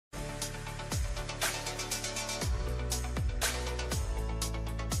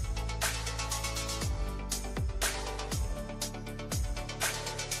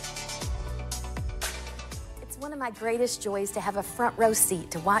one of my greatest joys to have a front row seat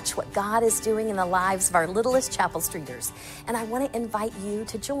to watch what God is doing in the lives of our littlest Chapel Streeters, and I want to invite you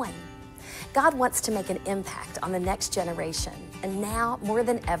to join. God wants to make an impact on the next generation, and now more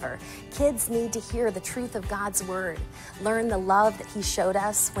than ever, kids need to hear the truth of God's word, learn the love that He showed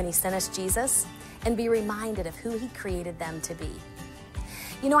us when He sent us Jesus, and be reminded of who He created them to be.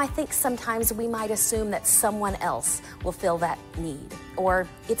 You know, I think sometimes we might assume that someone else will fill that need, or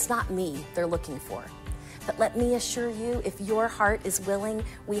it's not me they're looking for. But let me assure you, if your heart is willing,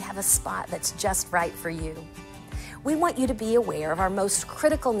 we have a spot that's just right for you. We want you to be aware of our most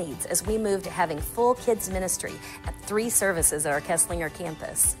critical needs as we move to having full kids ministry at 3 services at our Keslinger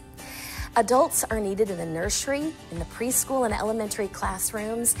campus. Adults are needed in the nursery, in the preschool and elementary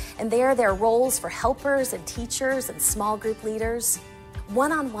classrooms, and there are roles for helpers and teachers and small group leaders.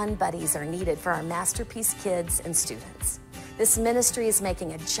 One-on-one buddies are needed for our Masterpiece kids and students. This ministry is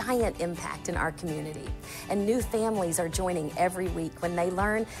making a giant impact in our community, and new families are joining every week when they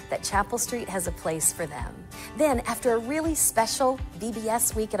learn that Chapel Street has a place for them. Then, after a really special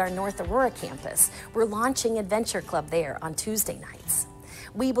VBS week at our North Aurora campus, we're launching Adventure Club there on Tuesday nights.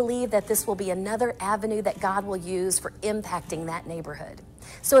 We believe that this will be another avenue that God will use for impacting that neighborhood.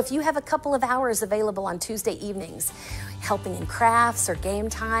 So if you have a couple of hours available on Tuesday evenings, helping in crafts or game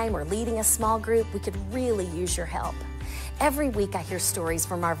time or leading a small group, we could really use your help. Every week I hear stories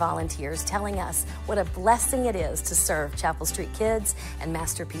from our volunteers telling us what a blessing it is to serve Chapel Street Kids and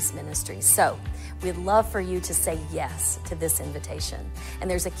Masterpiece Ministries. So we'd love for you to say yes to this invitation. And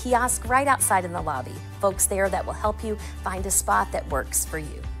there's a kiosk right outside in the lobby. Folks there that will help you find a spot that works for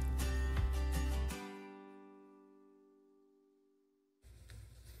you.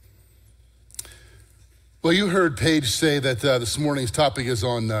 Well, you heard Paige say that this morning's topic is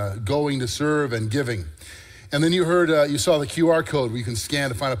on going to serve and giving. And then you heard, you saw the QR code where you can scan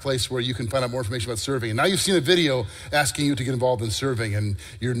to find a place where you can find out more information about serving. And now you've seen a video asking you to get involved in serving, and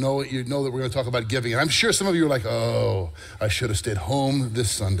you know that we're going to talk about giving. And I'm sure some of you are like, oh, I should have stayed home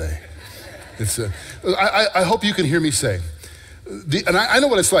this Sunday. I hope you can hear me say, and I know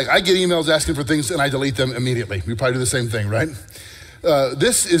what it's like. I get emails asking for things and I delete them immediately. We probably do the same thing, right?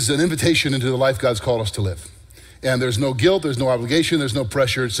 This is an invitation into the life God's called us to live. And there's no guilt, there's no obligation, there's no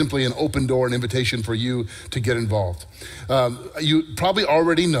pressure. It's simply an open door, an invitation for you to get involved. You probably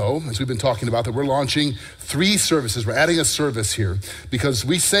already know, as we've been talking about, that we're launching 3 services. We're adding a service here because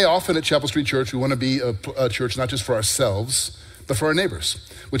we say often at Chapel Street Church, we want to be a church not just for ourselves, but for our neighbors,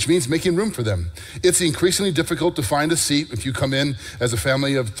 which means making room for them. It's increasingly difficult to find a seat if you come in as a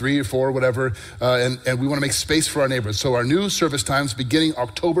family of 3 or 4, whatever, and we want to make space for our neighbors. So our new service times beginning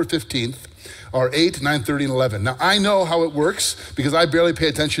October 15th are 8, 9:30, and 11. Now, I know how it works because I barely pay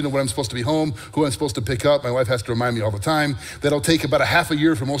attention to when I'm supposed to be home, who I'm supposed to pick up. My wife has to remind me all the time. That'll take about a half a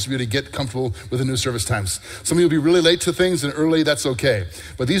year for most of you to get comfortable with the new service times. Some of you will be really late to things and early, that's okay.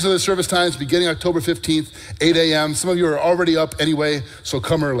 But these are the service times beginning October 15th, 8 a.m. Some of you are already up anyway, so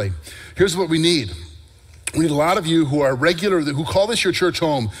come early. Here's what we need. We need a lot of you who are regular, who call this your church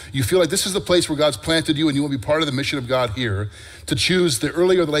home. You feel like this is the place where God's planted you and you will be part of the mission of God here, to choose the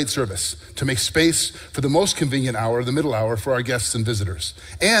early or the late service, to make space for the most convenient hour, the middle hour, for our guests and visitors.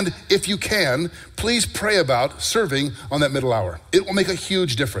 And if you can, please pray about serving on that middle hour. It will make a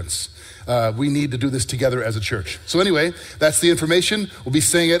huge difference. We need to do this together as a church. So anyway, that's the information. We'll be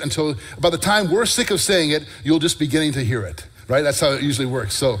saying it until, by the time we're sick of saying it, you'll just be beginning to hear it. Right? That's how it usually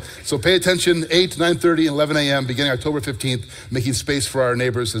works. So pay attention, 8, 9:30, and 11 a.m., beginning October 15th, making space for our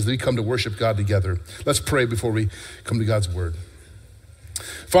neighbors as they come to worship God together. Let's pray before we come to God's word.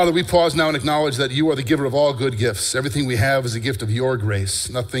 Father, we pause now and acknowledge that you are the giver of all good gifts. Everything we have is a gift of your grace.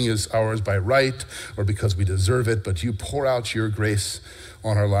 Nothing is ours by right or because we deserve it, but you pour out your grace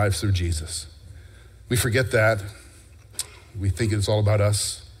on our lives through Jesus. We forget that. We think it's all about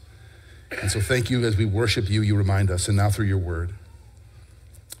us. And so thank you as we worship you, you remind us, and now through your word.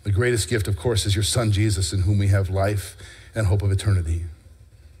 The greatest gift, of course, is your son, Jesus, in whom we have life and hope of eternity.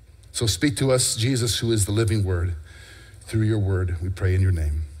 So speak to us, Jesus, who is the living word. Through your word, we pray in your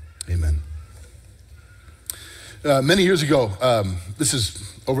name. Amen. Many years ago, this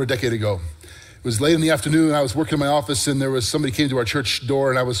is over a decade ago, it was late in the afternoon, and I was working in my office, and there was somebody came to our church door,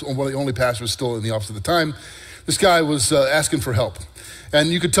 and I was one of the only pastors still in the office at the time. This guy was asking for help. And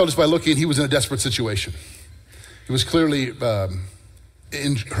you could tell just by looking, he was in a desperate situation. He was clearly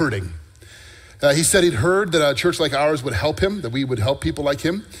hurting. He said he'd heard that a church like ours would help him, that we would help people like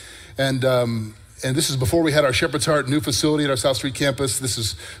him. And this is before we had our Shepherd's Heart new facility at our South Street campus. This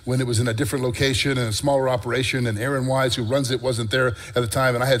is when it was in a different location and a smaller operation, and Aaron Wise, who runs it, wasn't there at the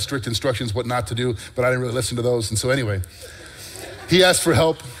time, and I had strict instructions what not to do, but I didn't really listen to those. And so anyway, he asked for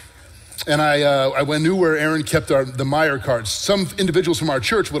help. And I knew where Aaron kept the Meyer cards. Some individuals from our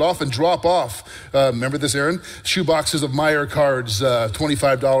church would often drop off, remember this, Aaron? Shoe boxes of Meyer cards,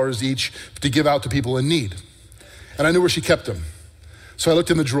 $25 each, to give out to people in need. And I knew where she kept them. So I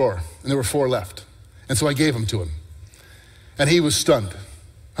looked in the drawer, and there were 4 left. And so I gave them to him. And he was stunned.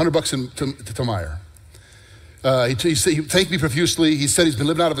 $100 to Meyer. He thanked me profusely. He said he's been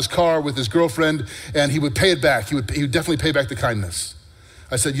living out of his car with his girlfriend, and he would pay it back. He would definitely pay back the kindness.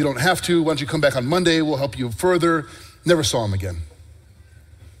 I said, you don't have to. Why don't you come back on Monday? We'll help you further. Never saw him again.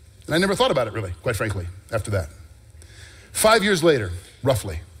 And I never thought about it really, quite frankly, after that. 5 years later,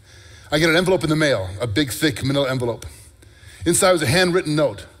 roughly, I get an envelope in the mail, a big, thick manila envelope. Inside was a handwritten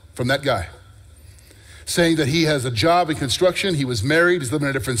note from that guy saying that he has a job in construction. He was married. He's living in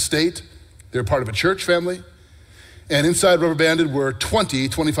a different state. They're part of a church family. And inside rubber banded were 20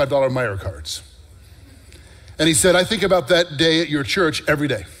 $25 Meyer cards. And he said, I think about that day at your church every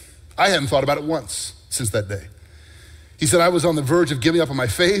day. I hadn't thought about it once since that day. He said, I was on the verge of giving up on my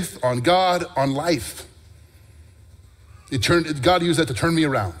faith, on God, on life. God used that to turn me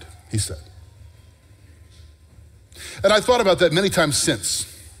around, he said. And I thought about that many times since.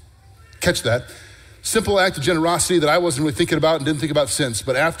 Catch that. Simple act of generosity that I wasn't really thinking about and didn't think about since,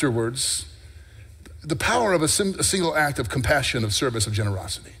 but afterwards, the power of a single act of compassion, of service, of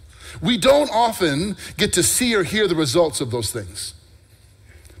generosity. We don't often get to see or hear the results of those things.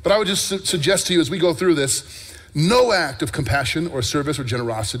 But I would just suggest to you as we go through this, no act of compassion or service or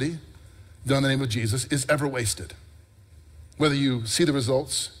generosity done in the name of Jesus is ever wasted, whether you see the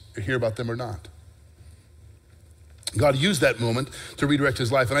results or hear about them or not. God used that moment to redirect his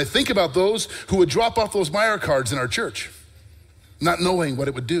life. And I think about those who would drop off those Meyer cards in our church, not knowing what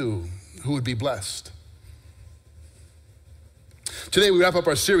it would do, who would be blessed. Today we wrap up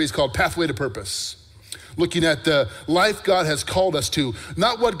our series called Pathway to Purpose, looking at the life God has called us to,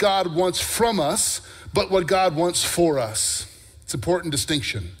 not what God wants from us, but what God wants for us. It's an important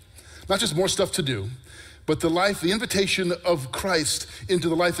distinction. Not just more stuff to do, but the life, the invitation of Christ into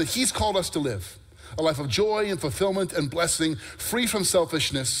the life that he's called us to live. A life of joy and fulfillment and blessing, free from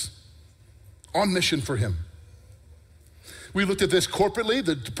selfishness, on mission for him. We looked at this corporately,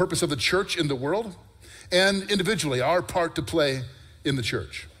 the purpose of the church in the world, and individually, our part to play in the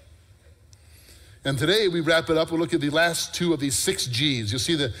church. And today we wrap it up. We'll look at the last 2 of these 6 G's. You'll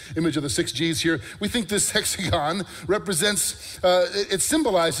see the image of the 6 G's here. We think this hexagon represents, it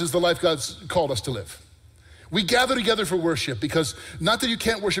symbolizes the life God's called us to live. We gather together for worship because not that you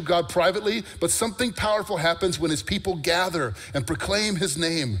can't worship God privately, but something powerful happens when his people gather and proclaim his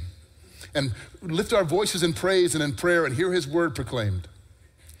name and lift our voices in praise and in prayer and hear his word proclaimed.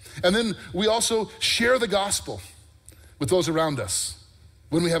 And then we also share the gospel with those around us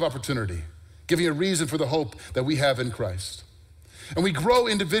when we have opportunity, giving a reason for the hope that we have in Christ. And we grow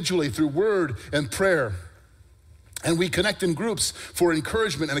individually through word and prayer. And we connect in groups for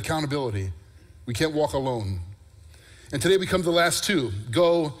encouragement and accountability. We can't walk alone. And today we come to the last 2,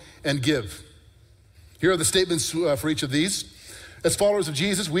 go and give. Here are the statements for each of these. As followers of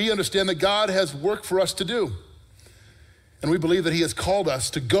Jesus, we understand that God has work for us to do. And we believe that he has called us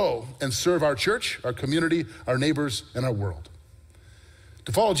to go and serve our church, our community, our neighbors, and our world.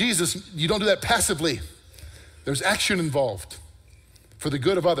 To follow Jesus, you don't do that passively. There's action involved for the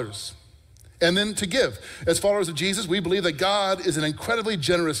good of others. And then to give. As followers of Jesus, we believe that God is an incredibly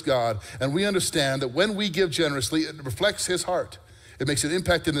generous God, and we understand that when we give generously, it reflects his heart. It makes an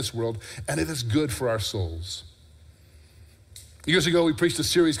impact in this world, and it is good for our souls. Years ago, we preached a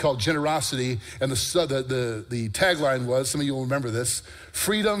series called Generosity, and the tagline was, some of you will remember this,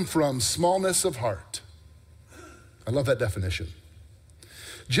 freedom from smallness of heart. I love that definition.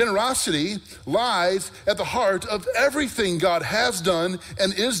 Generosity lies at the heart of everything God has done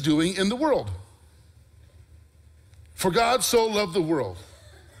and is doing in the world. For God so loved the world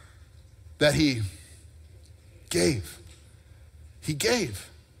that he gave. He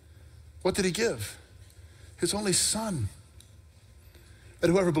gave. What did he give? His only son. That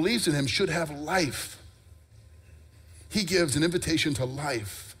whoever believes in him should have life. He gives an invitation to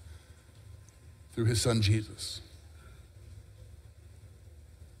life through his son Jesus.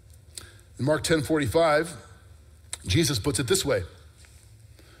 In Mark 10:45, Jesus puts it this way.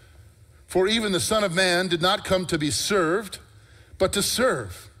 For even the Son of Man did not come to be served, but to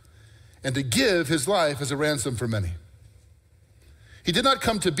serve, and to give his life as a ransom for many. He did not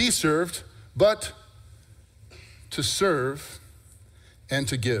come to be served, but to serve and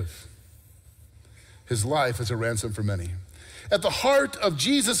to give his life as a ransom for many. At the heart of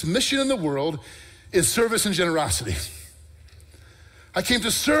Jesus' mission in the world is service and generosity. I came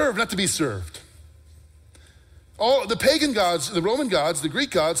to serve, not to be served. All the pagan gods, the Roman gods, the Greek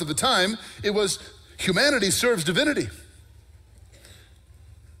gods of the time, it was humanity serves divinity.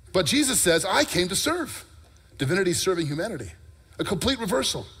 But Jesus says, I came to serve. Divinity serving humanity. A complete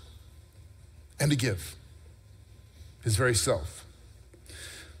reversal. And to give his very self.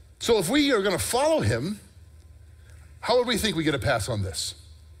 So if we are going to follow him, how would we think we get a pass on this?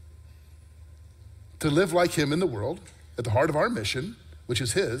 To live like him in the world, at the heart of our mission, which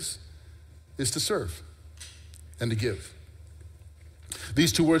is his, is to serve and to give.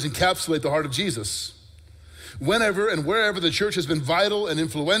 These two words encapsulate the heart of Jesus. Whenever and wherever the church has been vital and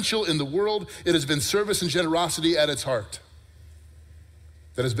influential in the world, it has been service and generosity at its heart.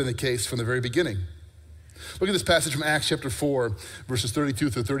 That has been the case from the very beginning. Look at this passage from Acts chapter 4, verses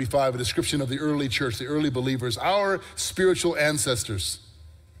 32 through 35, a description of the early church, the early believers, our spiritual ancestors,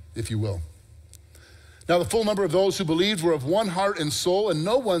 if you will. Now the full number of those who believed were of one heart and soul, and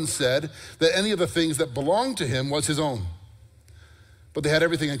no one said that any of the things that belonged to him was his own. But they had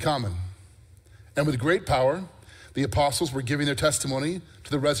everything in common. And with great power, the apostles were giving their testimony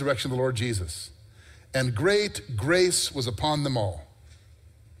to the resurrection of the Lord Jesus. And great grace was upon them all.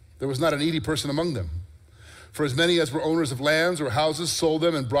 There was not a needy person among them. For as many as were owners of lands or houses sold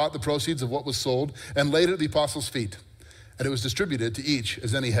them and brought the proceeds of what was sold and laid it at the apostles' feet. And it was distributed to each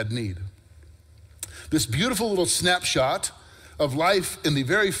as any had need. This beautiful little snapshot of life in the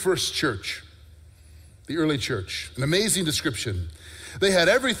very first church, the early church, an amazing description. They had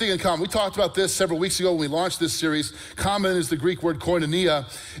everything in common. We talked about this several weeks ago when we launched this series. Common is the Greek word koinonia.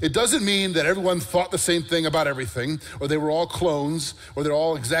 It doesn't mean that everyone thought the same thing about everything, or they were all clones, or they're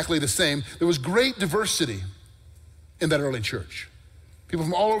all exactly the same. There was great diversity in that early church. People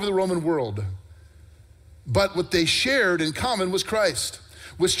from all over the Roman world. But what they shared in common was Christ,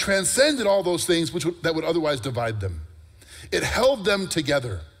 which transcended all those things that would otherwise divide them. It held them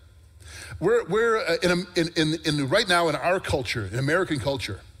together. We're right now in our culture, in American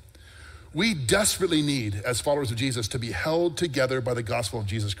culture, we desperately need, as followers of Jesus, to be held together by the gospel of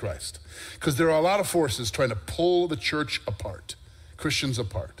Jesus Christ. Because there are a lot of forces trying to pull the church apart, Christians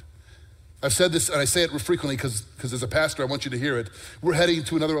apart. I've said this, and I say it frequently because as a pastor, I want you to hear it. We're heading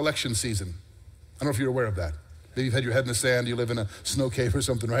to another election season. I don't know if you're aware of that. Maybe you've had your head in the sand, you live in a snow cave or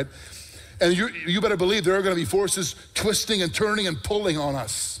something, right? And you better believe there are going to be forces twisting and turning and pulling on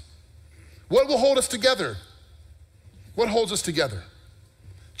us. What will hold us together? What holds us together?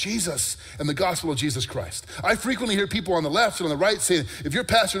 Jesus and the gospel of Jesus Christ. I frequently hear people on the left and on the right saying, if your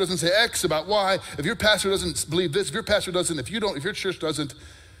pastor doesn't say X about Y, if your pastor doesn't believe this, if your pastor doesn't, if your church doesn't,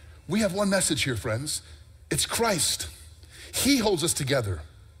 we have one message here, friends. It's Christ. He holds us together.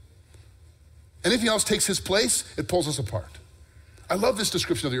 Anything else takes his place, it pulls us apart. I love this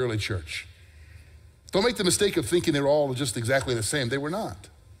description of the early church. Don't make the mistake of thinking they were all just exactly the same. They were not.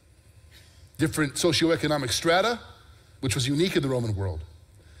 Different socioeconomic strata, which was unique in the Roman world.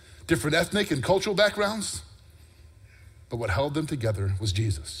 Different ethnic and cultural backgrounds. But what held them together was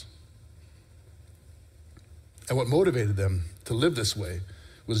Jesus. And what motivated them to live this way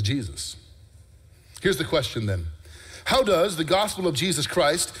was Jesus. Here's the question then. How does the gospel of Jesus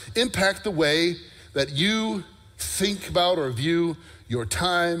Christ impact the way that you think about or view your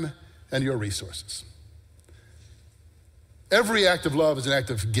time and your resources? Every act of love is an act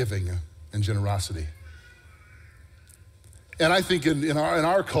of giving and generosity. And I think in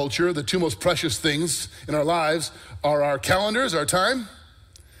our culture, the two most precious things in our lives are our calendars, our time,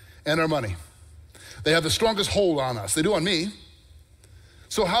 and our money. They have the strongest hold on us. They do on me.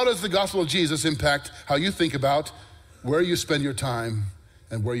 So how does the gospel of Jesus impact how you think about where you spend your time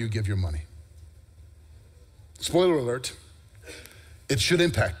and where you give your money? Spoiler alert, it should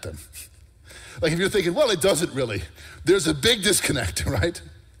impact them. Like if you're thinking, well, it doesn't really. There's a big disconnect, right?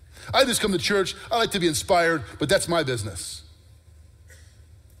 I just come to church, I like to be inspired, but that's my business.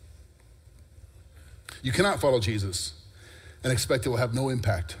 You cannot follow Jesus and expect it will have no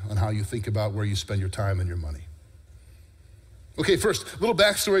impact on how you think about where you spend your time and your money. Okay, first, a little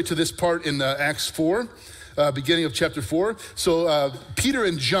backstory to this part in Acts 4, beginning of chapter 4. So Peter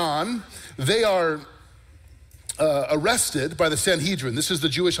and John, they are arrested by the Sanhedrin. This is the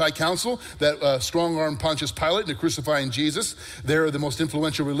Jewish high council that strong-armed Pontius Pilate into crucifying Jesus. They're the most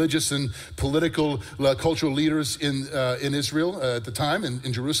influential religious and political, cultural leaders in Israel at the time,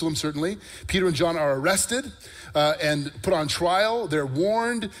 in Jerusalem certainly. Peter and John are arrested and put on trial. They're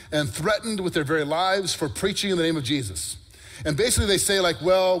warned and threatened with their very lives for preaching in the name of Jesus. And basically they say like,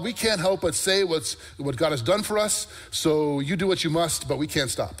 well, we can't help but say what God has done for us, so you do what you must, but we can't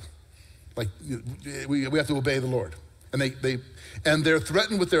stop. Like we have to obey the Lord. And they're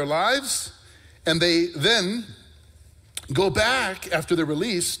threatened with their lives, and they then go back after they're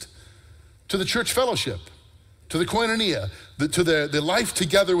released to the church fellowship to the koinonia, to the life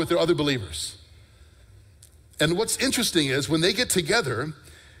together with their other believers. And what's interesting is when they get together,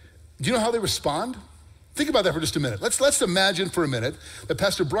 do you know how they respond? Think about that for just a minute. Let's imagine for a minute that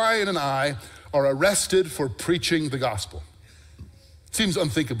Pastor Brian and I are arrested for preaching the gospel. Seems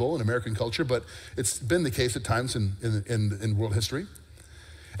unthinkable in American culture, but it's been the case at times in world history.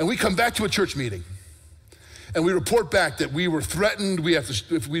 And we come back to a church meeting, and we report back that we were threatened. We have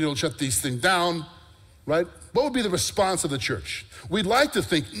to, if we don't shut these things down, right? What would be the response of the church? We'd like to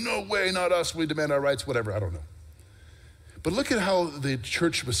think, no way, not us. We demand our rights, whatever. I don't know. But look at how the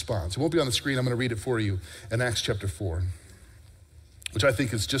church responds. It won't be on the screen. I'm going to read it for you in Acts chapter 4, which I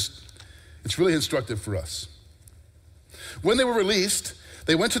think is it's really instructive for us. When they were released,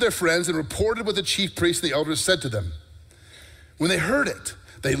 they went to their friends and reported what the chief priests and the elders said to them. When they heard it,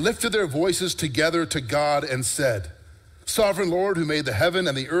 they lifted their voices together to God and said, Sovereign Lord, who made the heaven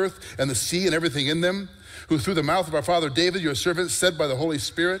and the earth and the sea and everything in them, who through the mouth of our father David, your servant, said by the Holy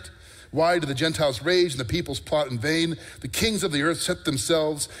Spirit, why do the Gentiles rage and the peoples plot in vain? The kings of the earth set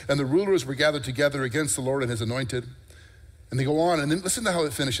themselves, and the rulers were gathered together against the Lord and his anointed. And they go on, and then listen to how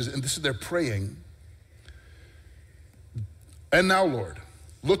it finishes. And this is their praying. And now, Lord,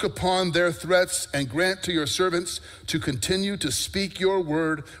 look upon their threats and grant to your servants to continue to speak your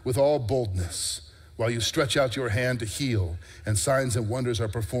word with all boldness, while you stretch out your hand to heal, and signs and wonders are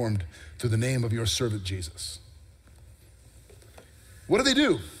performed through the name of your servant Jesus. What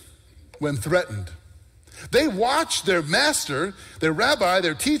do when threatened? They watch their master, their rabbi,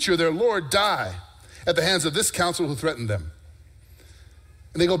 their teacher, their Lord die at the hands of this council who threatened them.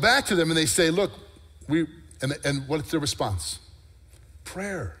 And they go back to them and they say, look, and what's their response?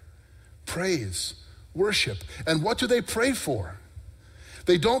 Prayer, praise, worship. And what do they pray for?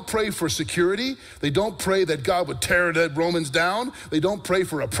 They don't pray for security. They don't pray that God would tear the Romans down. They don't pray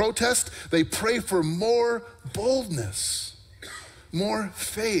for a protest. They pray for more boldness, more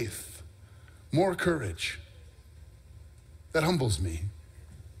faith, more courage. That humbles me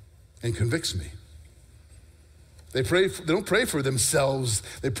and convicts me. They don't pray for themselves.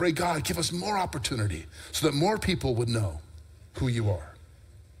 They pray, God, give us more opportunity so that more people would know who you are.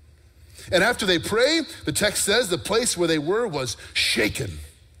 And after they pray, the text says the place where they were was shaken,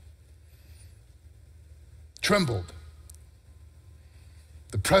 trembled.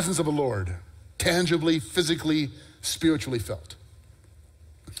 The presence of the Lord, tangibly, physically, spiritually felt.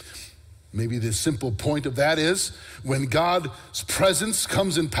 Maybe the simple point of that is when God's presence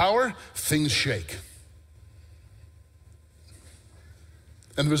comes in power, things shake.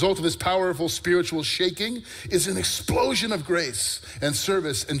 And the result of this powerful spiritual shaking is an explosion of grace and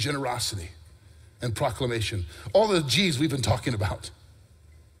service and generosity and proclamation. All the G's we've been talking about.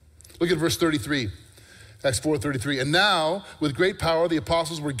 Look at verse 33, Acts 4:33. And now, with great power, the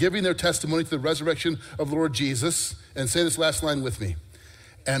apostles were giving their testimony to the resurrection of the Lord Jesus. And say this last line with me.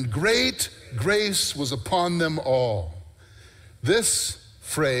 And great grace was upon them all. This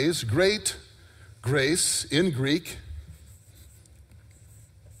phrase, great grace, in Greek,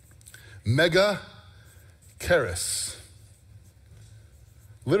 mega charis.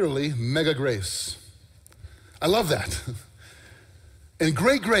 Literally, mega grace. I love that. And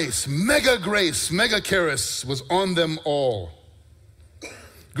great grace, mega charis was on them all.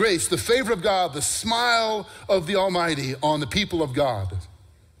 Grace, the favor of God, the smile of the Almighty on the people of God.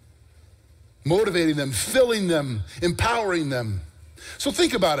 Motivating them, filling them, empowering them. So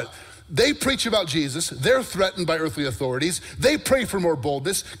think about it. They preach about Jesus. They're threatened by earthly authorities. They pray for more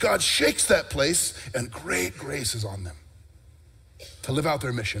boldness. God shakes that place, and great grace is on them to live out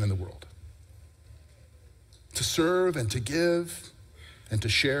their mission in the world, to serve and to give and to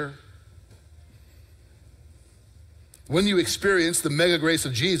share. When you experience the mega grace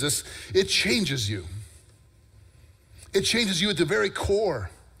of Jesus, it changes you. It changes you at the very core.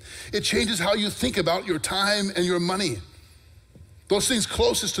 It changes how you think about your time and your money. Those things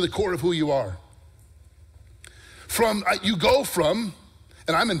closest to the core of who you are. You go from,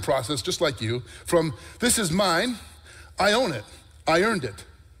 and I'm in process just like you, from this is mine, I own it, I earned it,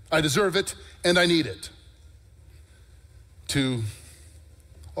 I deserve it, and I need it, to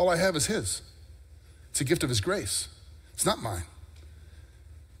all I have is his. It's a gift of his grace. It's not mine.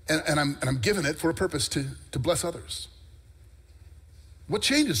 And I'm given it for a purpose to bless others. What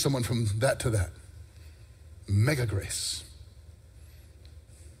changes someone from that to that? Mega grace.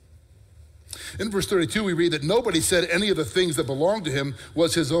 In verse 32, we read that nobody said any of the things that belonged to him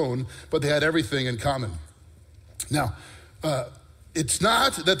was his own, but they had everything in common. Now, it's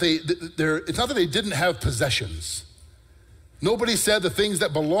not that they didn't have possessions. Nobody said the things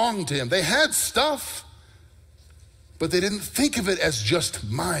that belonged to him. They had stuff, but they didn't think of it as just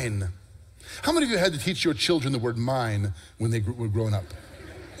mine. How many of you had to teach your children the word mine when they were growing up?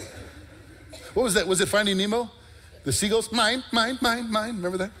 What was that? Was it Finding Nemo? The seagulls, mine, mine, mine, mine.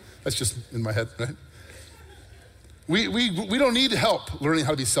 Remember that? That's just in my head, right? We don't need help learning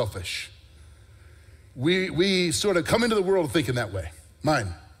how to be selfish. We sort of come into the world thinking that way.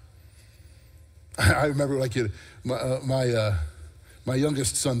 Mine. I remember my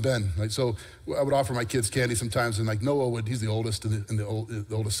youngest son, Ben, so I would offer my kids candy sometimes, and Noah he's the oldest, and the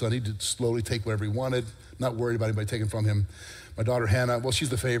oldest son, he'd slowly take whatever he wanted, not worried about anybody taking from him. My daughter, Hannah, well, she's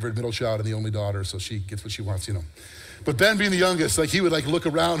the favorite, middle child, and the only daughter, so she gets what she wants, But Ben being the youngest, he would look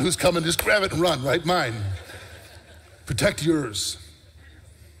around, who's coming, just grab it and run, right? Mine. Protect yours.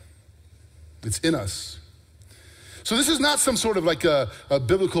 It's in us. So this is not some sort of a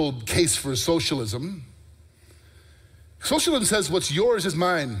biblical case for socialism. Socialism says what's yours is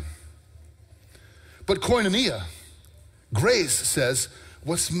mine. But koinonia, grace, says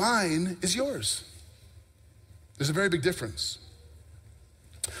what's mine is yours. There's a very big difference.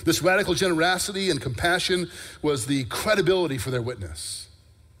 This radical generosity and compassion was the credibility for their witness.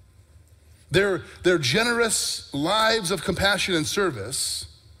 Their generous lives of compassion and service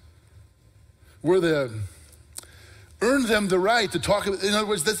earned them the right to talk. In other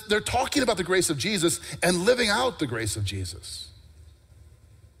words, they're talking about the grace of Jesus and living out the grace of Jesus.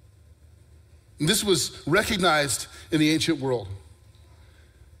 And this was recognized in the ancient world.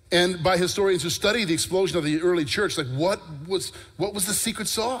 And by historians who study the explosion of the early church, what was the secret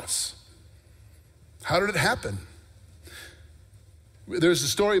sauce? How did it happen? There's a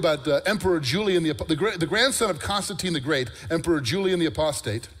story about Emperor Julian, the grandson of Constantine the Great, Emperor Julian the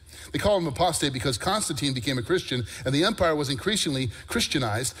Apostate. They call him apostate because Constantine became a Christian and the empire was increasingly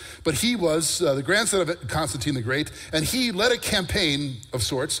Christianized. But he was the grandson of Constantine the Great, and he led a campaign of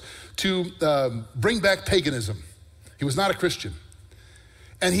sorts to bring back paganism. He was not a Christian.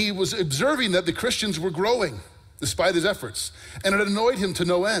 And he was observing that the Christians were growing despite his efforts. And it annoyed him to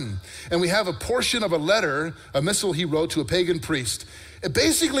no end. And we have a portion of a letter, a missal he wrote to a pagan priest,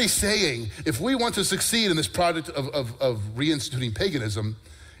 basically saying, if we want to succeed in this project of reinstituting paganism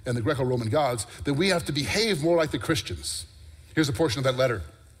and the Greco-Roman gods, then we have to behave more like the Christians. Here's a portion of that letter.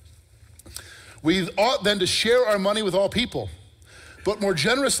 We ought then to share our money with all people, but more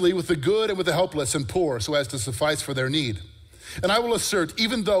generously with the good and with the helpless and poor, so as to suffice for their need. And I will assert,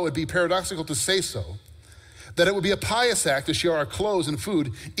 even though it be paradoxical to say so, that it would be a pious act to share our clothes and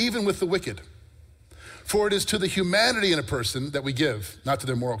food, even with the wicked. For it is to the humanity in a person that we give, not to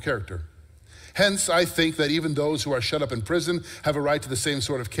their moral character. Hence, I think that even those who are shut up in prison have a right to the same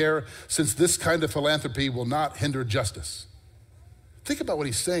sort of care, since this kind of philanthropy will not hinder justice. Think about what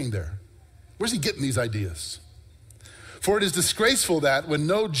he's saying there. Where's he getting these ideas? For it is disgraceful that when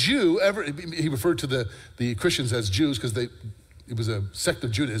no Jew ever, he referred to the Christians as Jews because it was a sect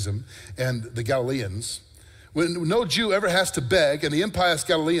of Judaism, and the Galileans, when no Jew ever has to beg, and the impious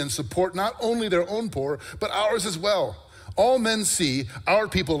Galileans support not only their own poor, but ours as well. All men see our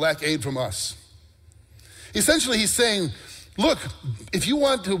people lack aid from us. Essentially, he's saying, look, if you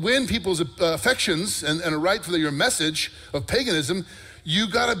want to win people's affections and a right for your message of paganism, you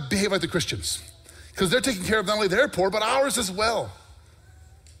got to behave like the Christians. Because they're taking care of not only their poor, but ours as well.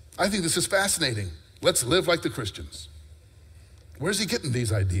 I think this is fascinating. Let's live like the Christians. Where's he getting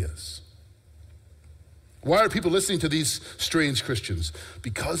these ideas? Why are people listening to these strange Christians?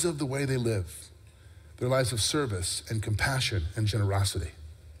 Because of the way they live. Their lives of service and compassion and generosity.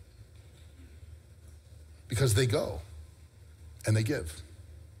 Because they go and they give.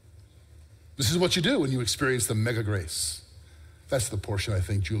 This is what you do when you experience the mega grace. That's the portion I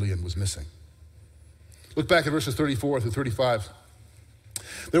think Julian was missing. Look back at verses 34 through 35.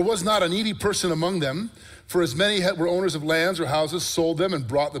 There was not a needy person among them, for as many were owners of lands or houses, sold them and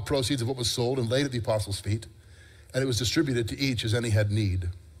brought the proceeds of what was sold and laid at the apostles' feet, and it was distributed to each as any had need.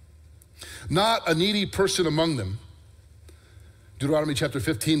 Not a needy person among them. Deuteronomy chapter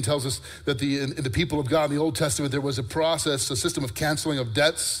 15 tells us that in the people of God in the Old Testament, there was a process, a system of canceling of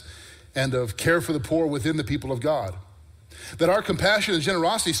debts and of care for the poor within the people of God. That our compassion and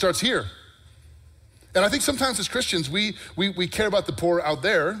generosity starts here. And I think sometimes as Christians, we care about the poor out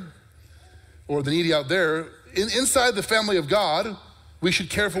there or the needy out there. Inside the family of God, we should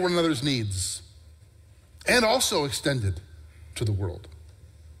care for one another's needs and also extended to the world.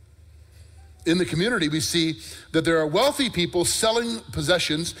 In the community, we see that there are wealthy people selling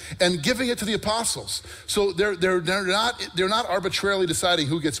possessions and giving it to the apostles. So they're not arbitrarily deciding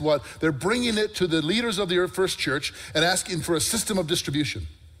who gets what. They're bringing it to the leaders of the first church and asking for a system of distribution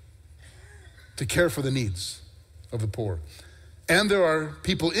to care for the needs of the poor. And there are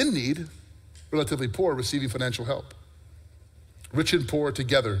people in need, relatively poor, receiving financial help. Rich and poor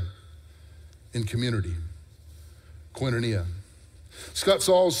together in community, koinonia. Scott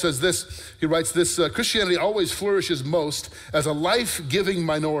Sauls says this, he writes this, Christianity always flourishes most as a life-giving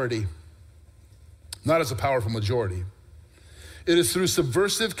minority, not as a powerful majority. It is through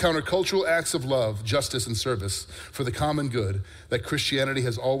subversive countercultural acts of love, justice, and service for the common good that Christianity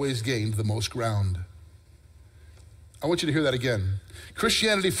has always gained the most ground. I want you to hear that again.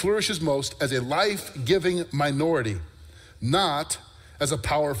 Christianity flourishes most as a life-giving minority, not as a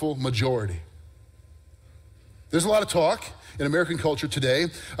powerful majority. There's a lot of talk in American culture today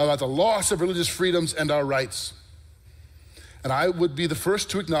about the loss of religious freedoms and our rights. And I would be the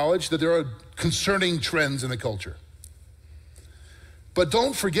first to acknowledge that there are concerning trends in the culture. But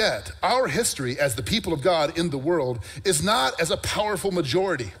don't forget, our history as the people of God in the world is not as a powerful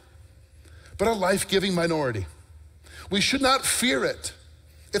majority, but a life-giving minority. We should not fear it.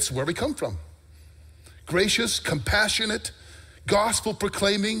 It's where we come from. Gracious, compassionate,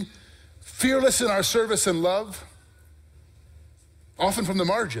 gospel-proclaiming, fearless in our service and love, often from the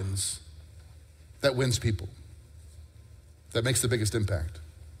margins, that wins people, that makes the biggest impact.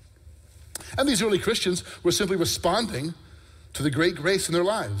 And these early Christians were simply responding to the great grace in their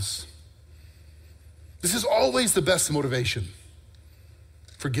lives. This is always the best motivation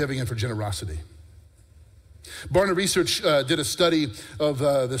for giving and for generosity. Barna Research did a study of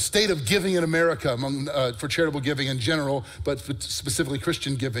the state of giving in America for charitable giving in general, but specifically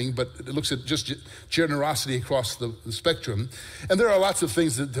Christian giving, but it looks at just generosity across the spectrum. And there are lots of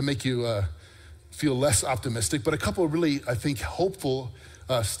things to make you feel less optimistic, but a couple of really, I think, hopeful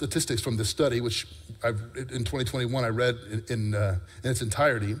statistics from this study, which in 2021 I read in its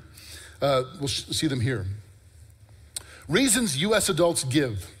entirety. We'll see them here. Reasons U.S. adults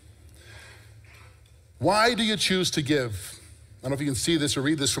give. Why do you choose to give? I don't know if you can see this or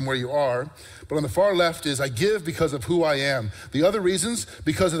read this from where you are, but on the far left is I give because of who I am. The other reasons,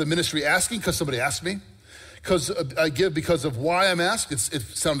 because of the ministry asking, because somebody asked me. Because I give because of why I'm asked. It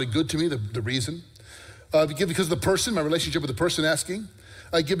sounded good to me, the reason. I give because of the person, my relationship with the person asking.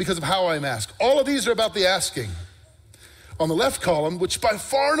 I give because of how I'm asked. All of these are about the asking. On the left column, which by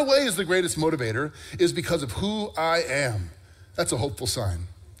far and away is the greatest motivator, is because of who I am. That's a hopeful sign.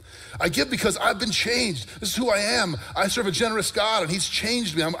 I give because I've been changed. This is who I am. I serve a generous God, and He's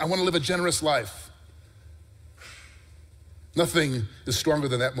changed me. I want to live a generous life. Nothing is stronger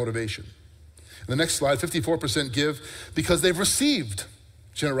than that motivation. In the next slide, 54% give because they've received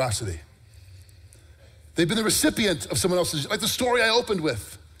generosity. They've been the recipient of someone else's, like the story I opened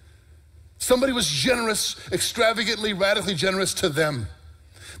with. Somebody was generous, extravagantly, radically generous to them.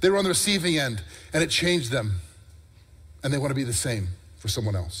 They were on the receiving end, and it changed them. And they want to be the same for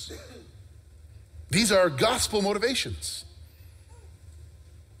someone else. These are gospel motivations.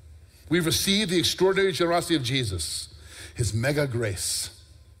 We've received the extraordinary generosity of Jesus, His mega grace.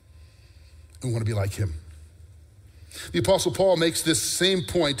 And we want to be like Him. The Apostle Paul makes this same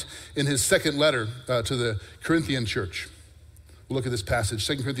point in his second letter to the Corinthian church. We'll look at this passage,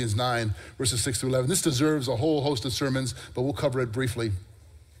 2 Corinthians 9, verses 6 through 11. This deserves a whole host of sermons, but we'll cover it briefly.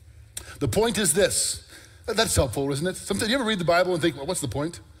 The point is this. That's helpful, isn't it? Sometimes you ever read the Bible and think, well, what's the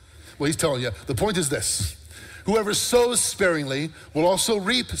point? Well, he's telling you, the point is this. Whoever sows sparingly will also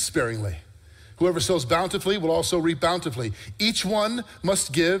reap sparingly. Whoever sows bountifully will also reap bountifully. Each one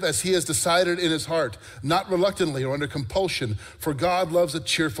must give as he has decided in his heart, not reluctantly or under compulsion, for God loves a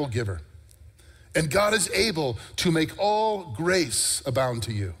cheerful giver. And God is able to make all grace abound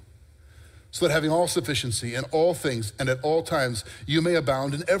to you, so that having all sufficiency in all things and at all times, you may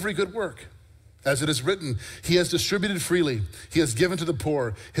abound in every good work. As it is written, He has distributed freely. He has given to the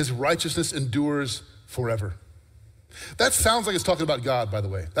poor. His righteousness endures forever. That sounds like it's talking about God, by the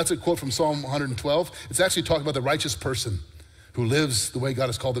way. That's a quote from Psalm 112. It's actually talking about the righteous person who lives the way God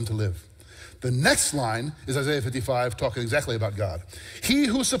has called them to live. The next line is Isaiah 55, talking exactly about God. He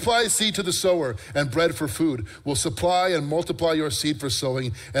who supplies seed to the sower and bread for food will supply and multiply your seed for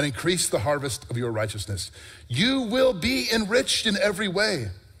sowing and increase the harvest of your righteousness. You will be enriched in every way,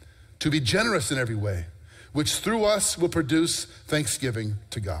 to be generous in every way, which through us will produce thanksgiving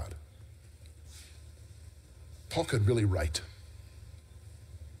to God. Paul could really write.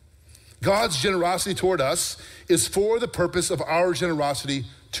 God's generosity toward us is for the purpose of our generosity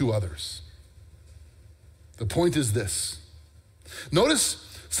to others. The point is this.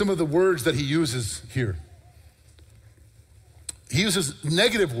 Notice some of the words that he uses here. He uses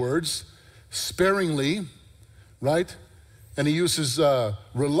negative words, sparingly, right? And he uses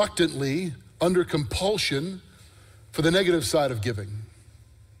reluctantly, under compulsion, for the negative side of giving.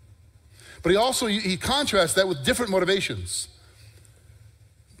 But he contrasts that with different motivations.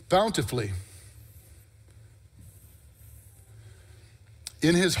 Bountifully.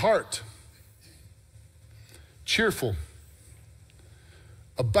 In his heart. cheerful,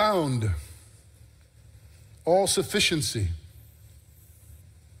 abound, all sufficiency.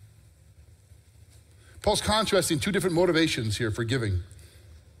 Paul's contrasting two different motivations here for giving.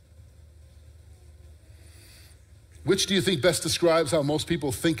 Which do you think best describes how most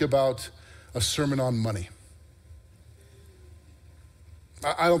people think about a sermon on money?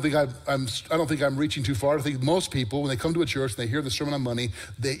 I don't think I'm reaching too far. I think most people, when they come to a church and they hear the sermon on money,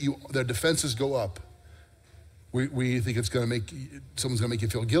 their defenses go up. We think someone's going to make you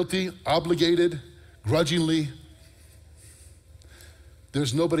feel guilty, obligated, grudgingly.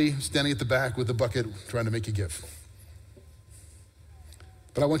 There's nobody standing at the back with a bucket trying to make you give.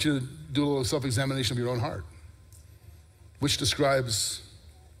 But I want you to do a little self-examination of your own heart. Which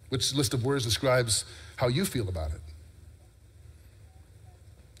list of words describes how you feel about it?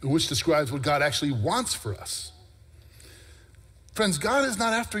 Which describes what God actually wants for us? Friends, God is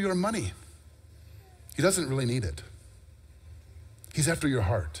not after your money. He doesn't really need it. He's after your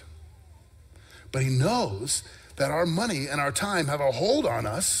heart. But he knows that our money and our time have a hold on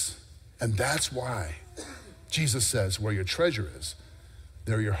us, and that's why Jesus says, where your treasure is,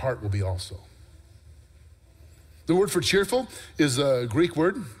 there your heart will be also. The word for cheerful is a Greek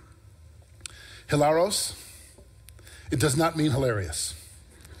word, hilaros. It does not mean hilarious.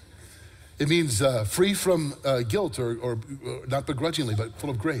 It means free from guilt or not begrudgingly, but full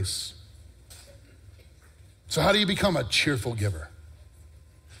of grace. So how do you become a cheerful giver?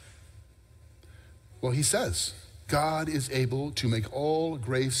 Well, he says, God is able to make all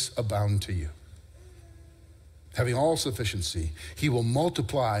grace abound to you. Having all sufficiency, he will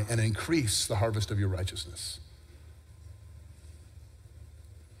multiply and increase the harvest of your righteousness.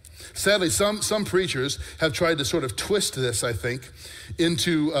 Sadly, some preachers have tried to sort of twist this, I think,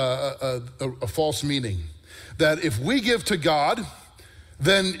 into a false meaning. That if we give to God,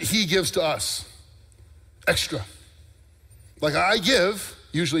 then he gives to us extra. Like I give,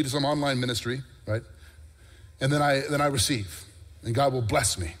 usually to some online ministry, right? And then I receive. And God will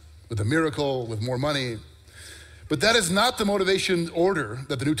bless me with a miracle, with more money. But that is not the motivation order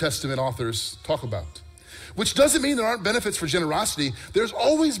that the New Testament authors talk about. Which doesn't mean there aren't benefits for generosity. There's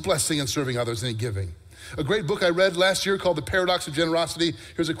always blessing in serving others and in giving. A great book I read last year called The Paradox of Generosity.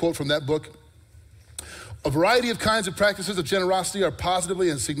 Here's a quote from that book. A variety of kinds of practices of generosity are positively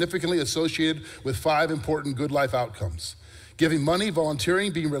and significantly associated with 5 important good life outcomes. Giving money,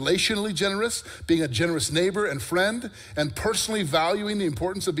 volunteering, being relationally generous, being a generous neighbor and friend, and personally valuing the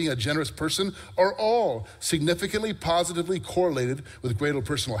importance of being a generous person are all significantly positively correlated with greater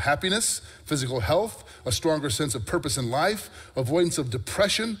personal happiness, physical health, a stronger sense of purpose in life, avoidance of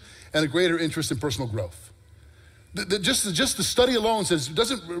depression, and a greater interest in personal growth. Just the study alone says,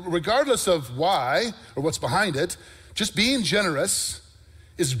 regardless of why or what's behind it, just being generous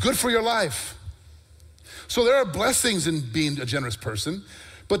is good for your life. So there are blessings in being a generous person,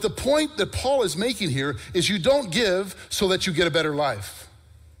 but the point that Paul is making here is you don't give so that you get a better life.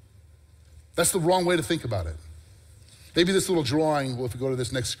 That's the wrong way to think about it. Maybe this little drawing, if we go to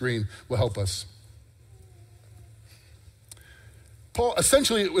this next screen, will help us. Paul,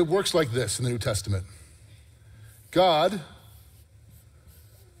 essentially it works like this in the New Testament. God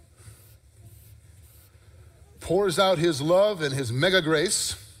pours out his love and his mega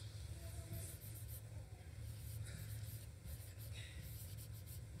grace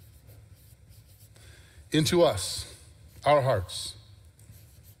into us, our hearts,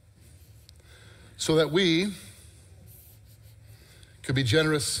 so that we could be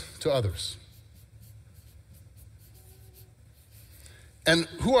generous to others. And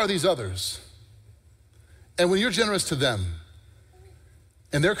who are these others? And when you're generous to them,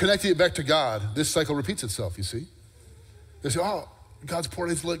 and they're connecting it back to God, this cycle repeats itself, you see? They say, oh, God's poured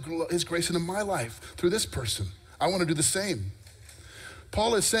his grace into my life through this person. I want to do the same.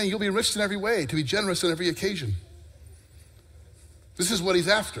 Paul is saying you'll be enriched in every way, to be generous on every occasion. This is what he's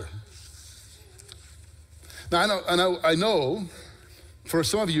after. Now, I know for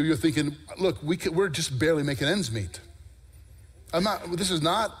some of you, you're thinking, look, we're just barely making ends meet. This is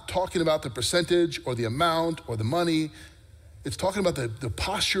not talking about the percentage or the amount or the money. It's talking about the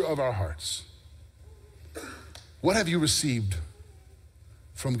posture of our hearts. What have you received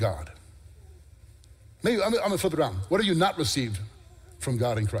from God? Maybe I'm going to flip it around. What have you not received from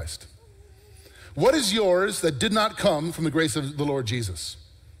God in Christ? What is yours that did not come from the grace of the Lord Jesus?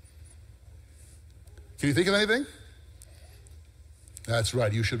 Can you think of anything? That's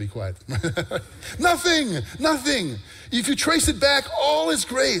right, you should be quiet. Nothing. If you trace it back, all is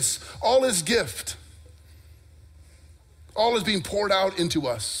grace, all is gift. All is being poured out into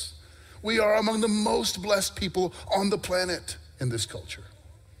us. We are among the most blessed people on the planet in this culture.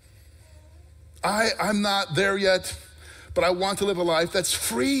 I'm not there yet, but I want to live a life that's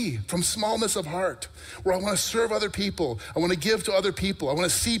free from smallness of heart, where I want to serve other people. I want to give to other people. I want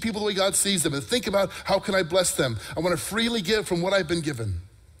to see people the way God sees them and think about how can I bless them. I want to freely give from what I've been given.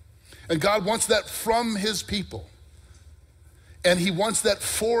 And God wants that from his people. And he wants that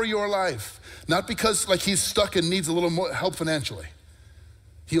for your life. Not because like he's stuck and needs a little more help financially.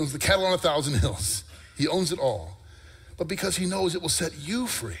 He owns the cattle on 1,000 hills. He owns it all. But because he knows it will set you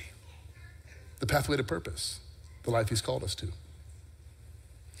free. The pathway to purpose, the life he's called us to.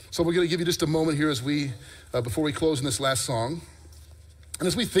 So we're going to give you just a moment here as we, before we close in this last song. And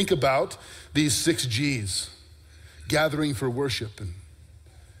as we think about these 6 G's, gathering for worship and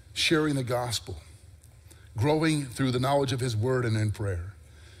sharing the gospel, growing through the knowledge of his word and in prayer,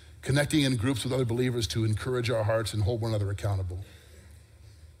 connecting in groups with other believers to encourage our hearts and hold one another accountable,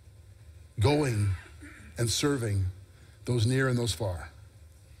 going and serving those near and those far,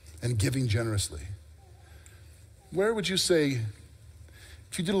 and giving generously. Where would you say,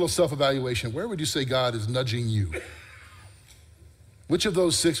 if you did a little self-evaluation, where would you say God is nudging you? Which of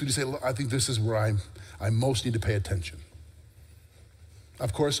those 6 would you say, I think this is where I most need to pay attention?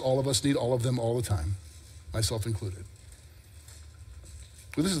 Of course, all of us need all of them all the time, myself included.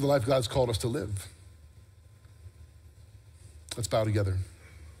 But this is the life God's called us to live. Let's bow together.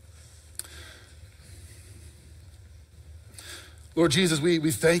 Lord Jesus, we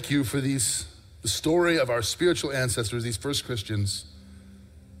thank you for the story of our spiritual ancestors, these first Christians.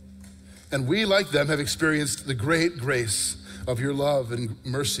 And we, like them, have experienced the great grace of your love and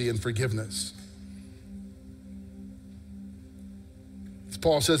mercy and forgiveness. As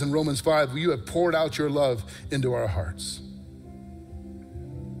Paul says in Romans 5, you have poured out your love into our hearts,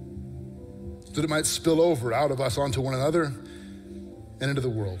 so that it might spill over out of us onto one another and into the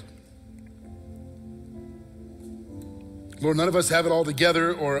world. Lord, none of us have it all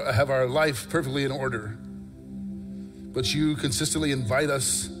together or have our life perfectly in order, but you consistently invite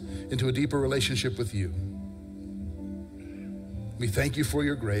us into a deeper relationship with you. We thank you for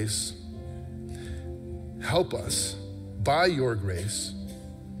your grace. Help us, by your grace,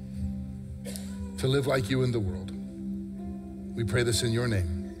 to live like you in the world. We pray this in your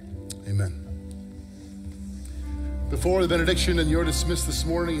name. Amen. Before the benediction and you're dismissed this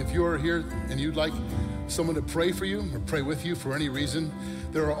morning, if you're here and you'd like someone to pray for you or pray with you for any reason,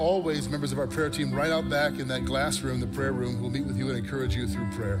 there are always members of our prayer team right out back in that glass room, the prayer room, who will meet with you and encourage you through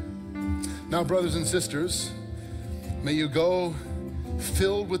prayer. Now, brothers and sisters, may you go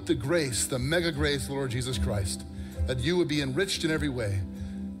filled with the grace, the mega grace of the Lord Jesus Christ, that you would be enriched in every way,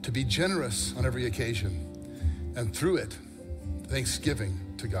 to be generous on every occasion, and through it, thanksgiving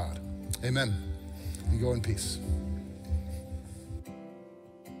to God. Amen. And go in peace.